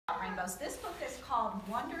rainbows. This book is called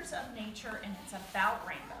Wonders of Nature, and it's about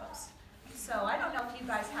rainbows. So I don't know if you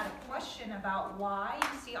guys had a question about why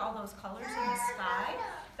you see all those colors in the sky,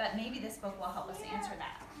 but maybe this book will help us answer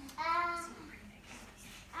that.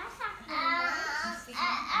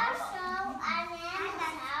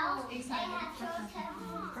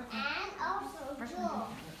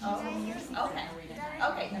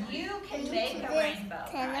 Okay, you can make a rainbow,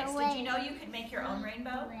 guys. Did you know you can make your own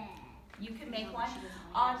rainbow? You can make one.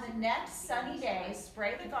 On the next sunny day,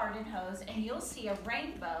 spray the garden hose and you'll see a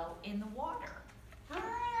rainbow in the water.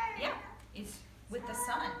 Yeah, it's with the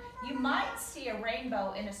sun. You might see a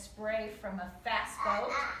rainbow in a spray from a fast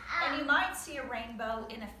boat, and you might see a rainbow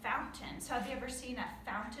in a fountain. So have you ever seen a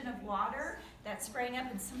fountain of water that's spraying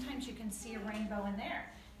up, and sometimes you can see a rainbow in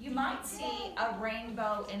there. You might see a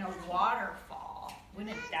rainbow in a waterfall.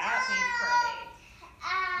 Wouldn't that be pretty?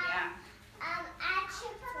 Yeah.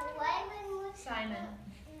 Simon,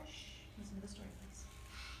 listen to the story, please.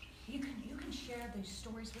 You can share these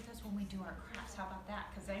stories with us when we do our crafts. How about that?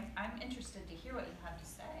 Because I'm interested to hear what you have to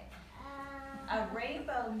say. A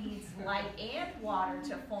rainbow needs light and water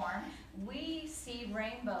to form. We see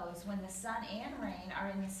rainbows when the sun and rain are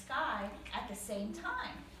in the sky at the same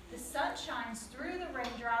time. The sun shines through the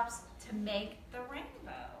raindrops to make the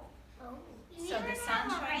rainbow. Oh. So the sun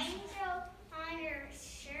shines. On your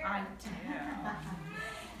shirt. I do.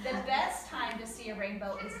 The best time to see a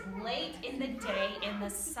rainbow is late in the day in the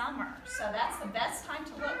summer. So that's the best time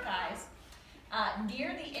to look, guys.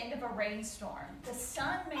 Near the end of a rainstorm. The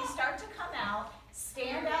sun may start to come out,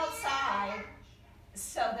 stand outside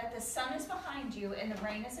so that the sun is behind you and the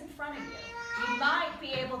rain is in front of you. You might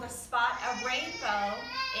be able to spot a rainbow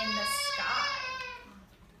in the sky.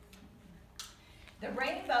 The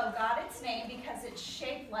rainbow got its name because it's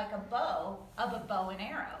shaped like a bow of a bow and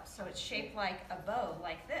arrow. So it's shaped like a bow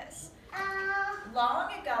like this.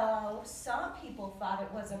 Long ago, some people thought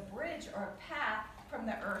it was a bridge or a path from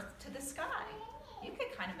the earth to the sky. You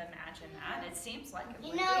could kind of imagine that. It seems like it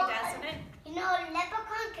really, doesn't it? You know, a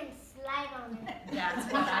leprechaun can slide on it. That's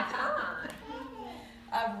what I've heard.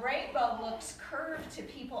 A rainbow looks curved to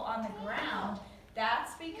people on the ground.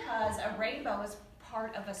 That's because a rainbow is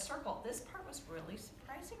part of a circle. This part was really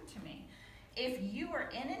surprising to me. If you were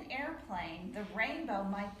in an airplane, the rainbow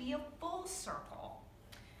might be a full circle.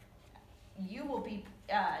 You would be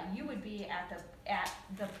at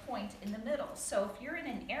the point in the middle. So if you're in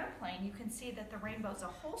an airplane, you can see that the rainbow's a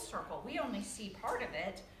whole circle. We only see part of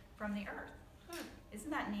it from the earth. Isn't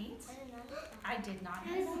that neat? I didn't know that. I did not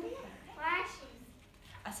know that either.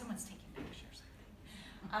 Flashes. Someone's taking pictures.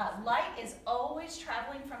 Light is always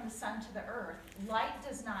traveling from the sun to the earth. Light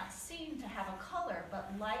does not seem to have a color,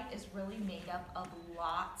 but light is really made up of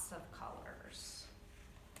lots of colors.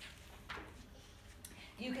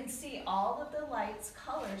 You can see all of the light's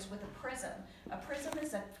colors with a prism. A prism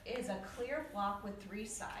is a clear block with 3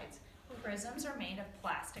 sides. Prisms are made of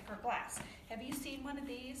plastic or glass. Have you seen one of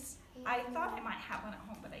these? I thought I might have one at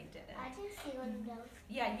home, but I didn't. I didn't see one of those.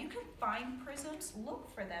 Yeah, you can find prisms.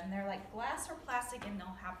 Look for them. They're like glass or plastic, and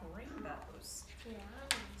they'll have rainbows. Yeah.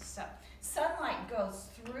 So, sunlight goes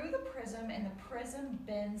through the prism, and the prism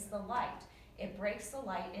bends the light. It breaks the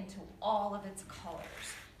light into all of its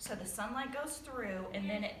colors. So the sunlight goes through, and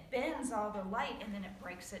then it bends all the light, and then it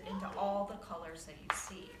breaks it into all the colors that you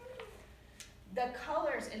see. The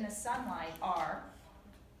colors in the sunlight are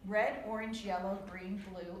red, orange, yellow, green,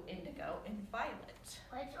 blue, indigo, and violet.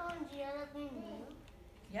 White, orange, yellow, green, blue?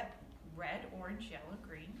 Yep, red, orange, yellow,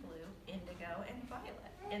 green, blue, indigo, and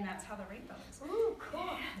violet. And that's how the rainbow is. Ooh,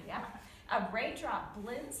 cool. Yeah. A raindrop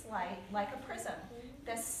blends light like a prism.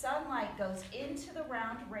 The sunlight goes into the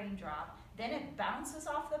round raindrop, then it bounces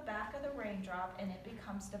off the back of the raindrop, and it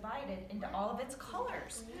becomes divided into all of its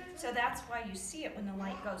colors. So that's why you see it when the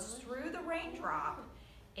light goes through the raindrop.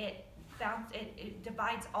 It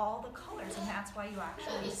divides all the colors, and that's why you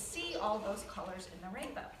actually see all those colors in the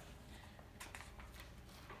rainbow.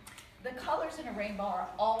 The colors in a rainbow are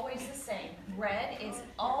always the same. Red is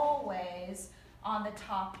always on the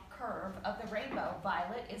top curve of the rainbow.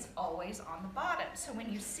 Violet is always on the bottom. So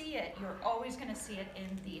when you see it, you're always going to see it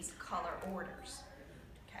in these color orders.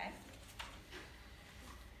 Okay?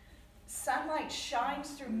 Sunlight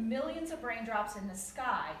shines through millions of raindrops in the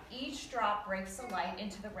sky. Each drop breaks the light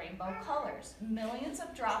into the rainbow colors. Millions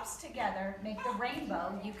of drops together make the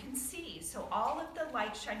rainbow you can see. So all of the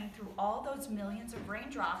light shining through all those millions of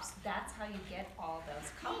raindrops, that's how you get all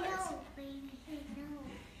those colors.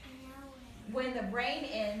 When the rain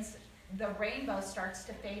ends, the rainbow starts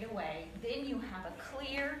to fade away. Then you have a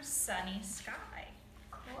clear, sunny sky.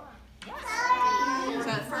 Cool. Yes.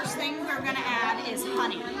 So the first thing we're going to add is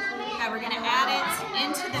honey. Now we're going to add it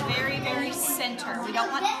into the very center. We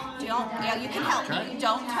don't want, yeah, you can help me.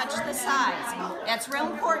 Don't touch the sides. It's real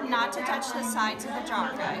important not to touch the sides of the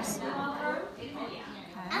jar, guys. Okay.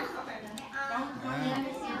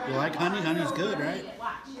 You like honey? Honey's good, right?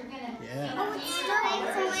 Yeah. Oh, it's still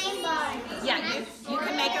rainbow. Yeah, you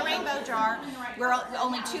can make a rainbow jar. We're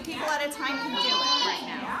only 2 people at a time can do it right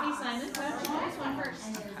now.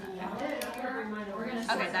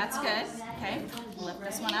 Okay, that's good. Okay, lift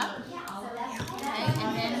this one up. Okay,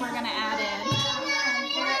 and then we're gonna add in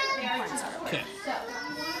corn syrup. Okay.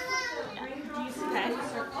 Okay,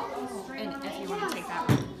 and if you want to take that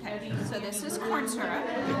one. Okay, so this is corn syrup.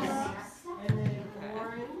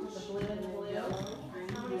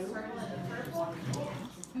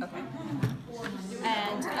 Okay.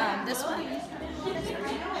 And this one,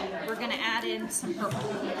 we're going to add in some purple.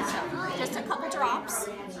 So just a couple drops.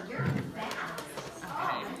 Okay.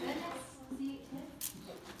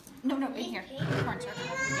 No, in here. Corn syrup.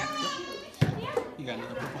 Yep. You got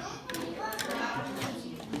another purple.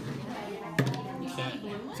 Okay.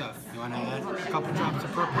 So you want to add a couple drops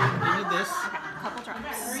of purple into this. Okay, a couple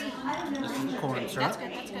drops. This is the corn syrup. That's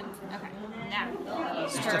good, that's good. Okay. Now,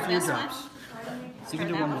 Just stir a few this drops. one. So you can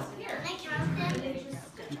do one more.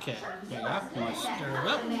 Okay. There you go. You want to stir it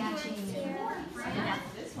up.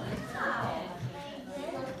 Wow.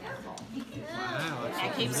 Now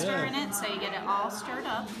keep stirring it so you get it all stirred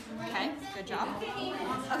up. Okay, good job.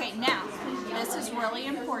 Okay, now, this is really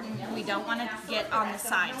important. We don't want to get on the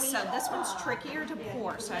sides. So this one's trickier to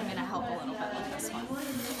pour, so I'm going to help a little bit with this one.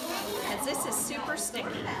 Because this is super sticky.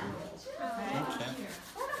 Okay.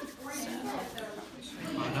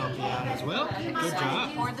 I'll help you out as well. Good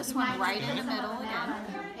job. Pour this one right in the middle again.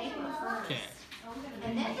 Okay.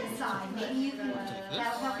 And then decide. Maybe you can.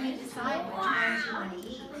 That'll help you decide which one you want to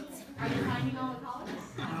eat. Are you finding all the colors?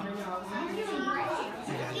 You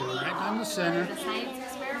gotta go right down the center. Science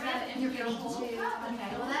experiment, and you're going to. Okay.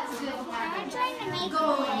 Well, that's good. I'm trying to make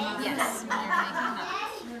Yes, you're making that.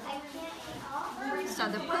 So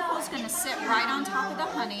the purple is going to sit right on top of the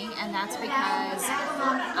honey, and that's because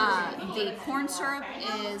the corn syrup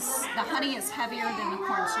the honey is heavier than the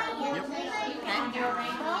corn syrup. Yep. Okay?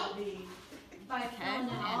 Okay, and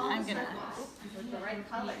I'm going to... The right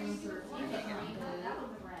colors.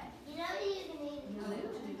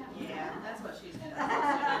 Yeah, that's what she's going to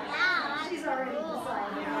She's already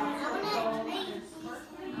decided.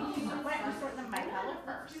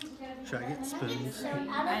 Should I get spoons? I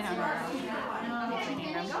don't know. If we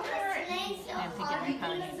need them. I'm thinking we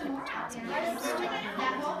probably need paper towels and wipes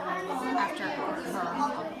after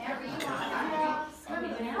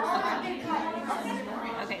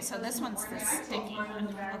Okay, so this one's the sticky one,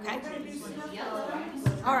 okay?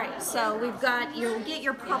 All right, so we've got, you'll get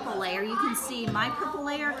your purple layer. You can see my purple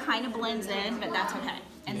layer kind of blends in, but that's okay.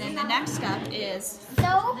 And then the next step is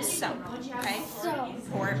soap, okay?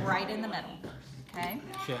 Pour it right in the middle, okay?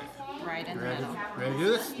 Okay. Right in the Ready? middle. Ready to do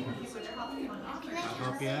this? I'll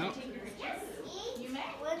help you out.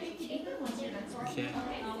 Okay.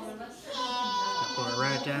 I'll pour it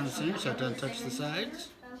right down the center so it doesn't touch the sides.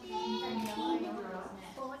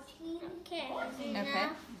 Okay. Okay.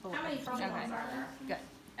 Good.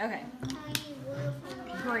 Okay.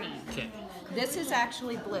 Green. Okay. This is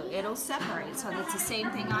actually blue. It'll separate, so that's the same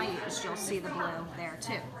thing I used. You'll see the blue there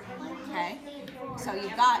too. Okay. So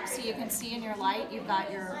you've got, so you can see in your light, you've got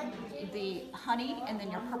the honey, and then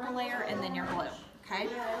your purple layer, and then your blue. Okay.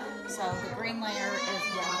 So the green layer is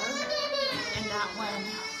water, and that one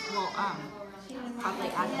will probably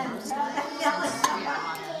add the most since we have a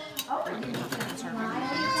lot of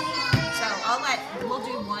So we'll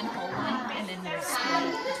do one whole one, and then we'll split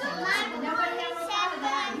it between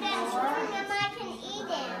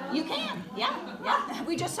You can, yeah.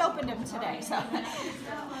 We just opened them today, so.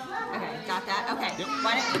 Okay, got that? Okay, Yep.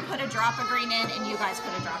 Why don't you put a drop of green in, and you guys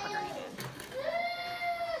put a drop of green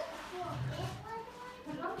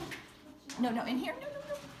in. No, in here. No,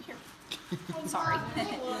 here. Sorry.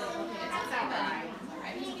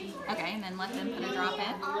 Okay, and then let them put a drop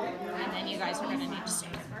in, and then you guys are gonna need to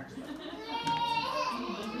shake it.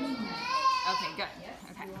 Okay, good.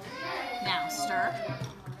 Okay. Now stir.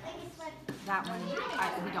 That one,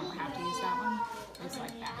 we don't have to use that one. It's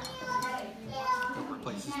like that.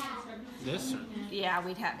 Replace this? Or? Yeah,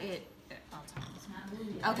 we'd have it. I'll tell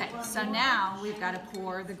you. Okay, so now we've got to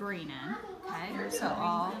pour the green in. Okay, so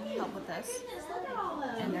I'll help with this.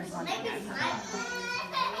 And there's one thing I forgot.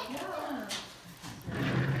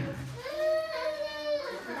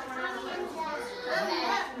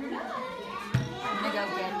 I'm gonna go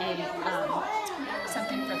get a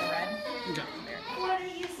something for the red. Okay. What are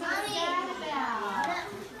you so sad about?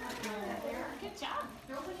 Good job.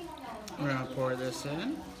 We're gonna pour this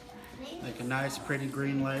in. Make a nice, pretty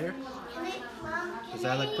green layer. Does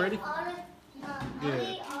that look pretty?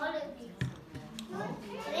 Good. Yeah,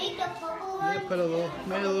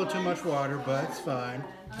 made a little too much water, but it's fine.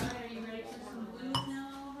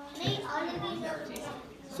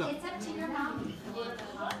 So,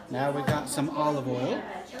 now we got some olive oil.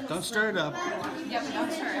 Don't stir it up. Yep,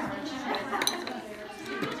 don't stir it.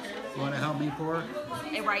 You want to help me pour?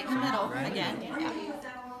 Right in the middle again. Yeah.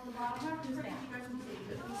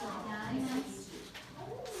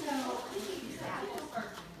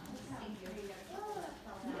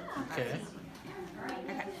 Okay.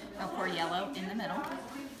 Okay. Now pour yellow in the middle.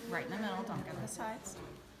 Right in the middle. Don't go to the sides.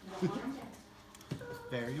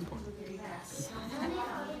 Very important.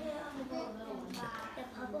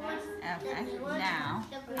 Okay. Now,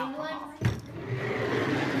 alcohol.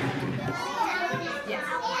 Yes.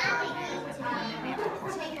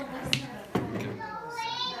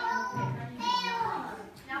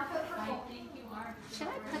 Should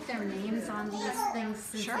I put their names on these things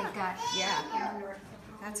since Sure. they've got... Yeah.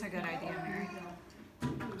 That's a good idea, Mary.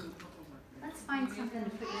 Let's find something to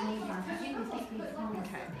put your names on.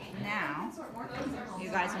 Okay. Now, you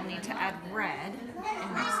guys will need to add red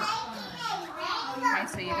and mix it. Okay,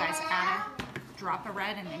 so you guys add a drop of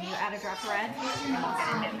red and then you add a drop of red and we'll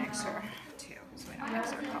get a new mixer too, so we don't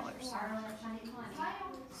mix our colors.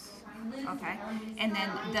 Okay, and then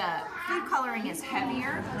the food coloring is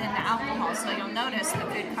heavier than the alcohol, so you'll notice the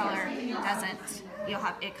food color doesn't,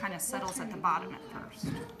 it kind of settles at the bottom at first.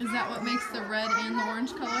 Is that what makes the red and the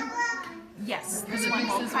orange color? Yes, Because this it one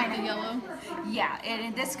will mixes with kind the of, yellow? yeah,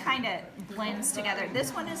 and this kind of blends together.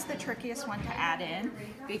 This one is the trickiest one to add in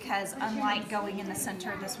because unlike going in the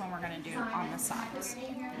center, this one we're going to do on the sides.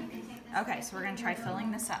 Okay, so we're going to try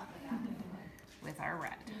filling this up with our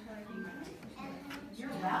red.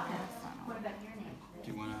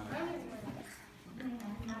 Do you want to?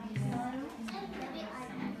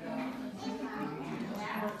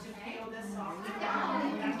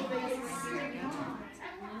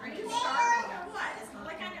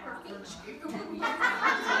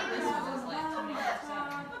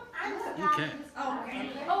 Okay.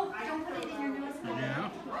 Oh, don't put it in your nose.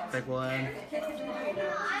 Now, I think we'll add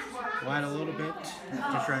a little bit,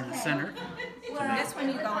 just right in the center. This one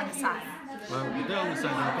you go on the side. Well, we did on the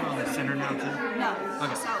side, I'll put it on the center now too. No,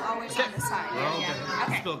 Okay. so always Okay. on the side. Well, Yeah, okay. yeah.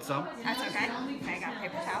 Okay. Spilled some. That's okay. Okay, I got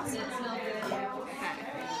paper towels. Okay.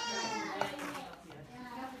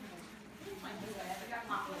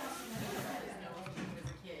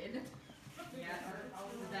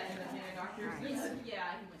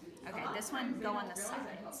 Okay, this one go on the side,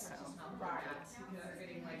 so.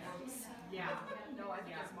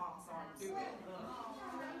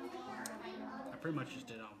 I pretty much just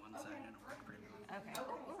did it on one side and it worked pretty well. Okay.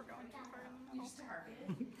 Oh, we're going too far.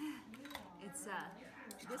 It's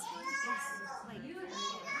this one is like it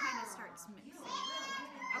kind of starts mixing.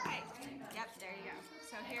 Okay. Yep. There you go.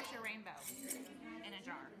 So here's your rainbow in a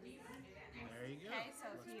jar. There you go. Okay. So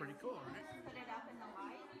if Looks you pretty cool. put it up in the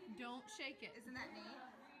light, Don't shake it. isn't that neat?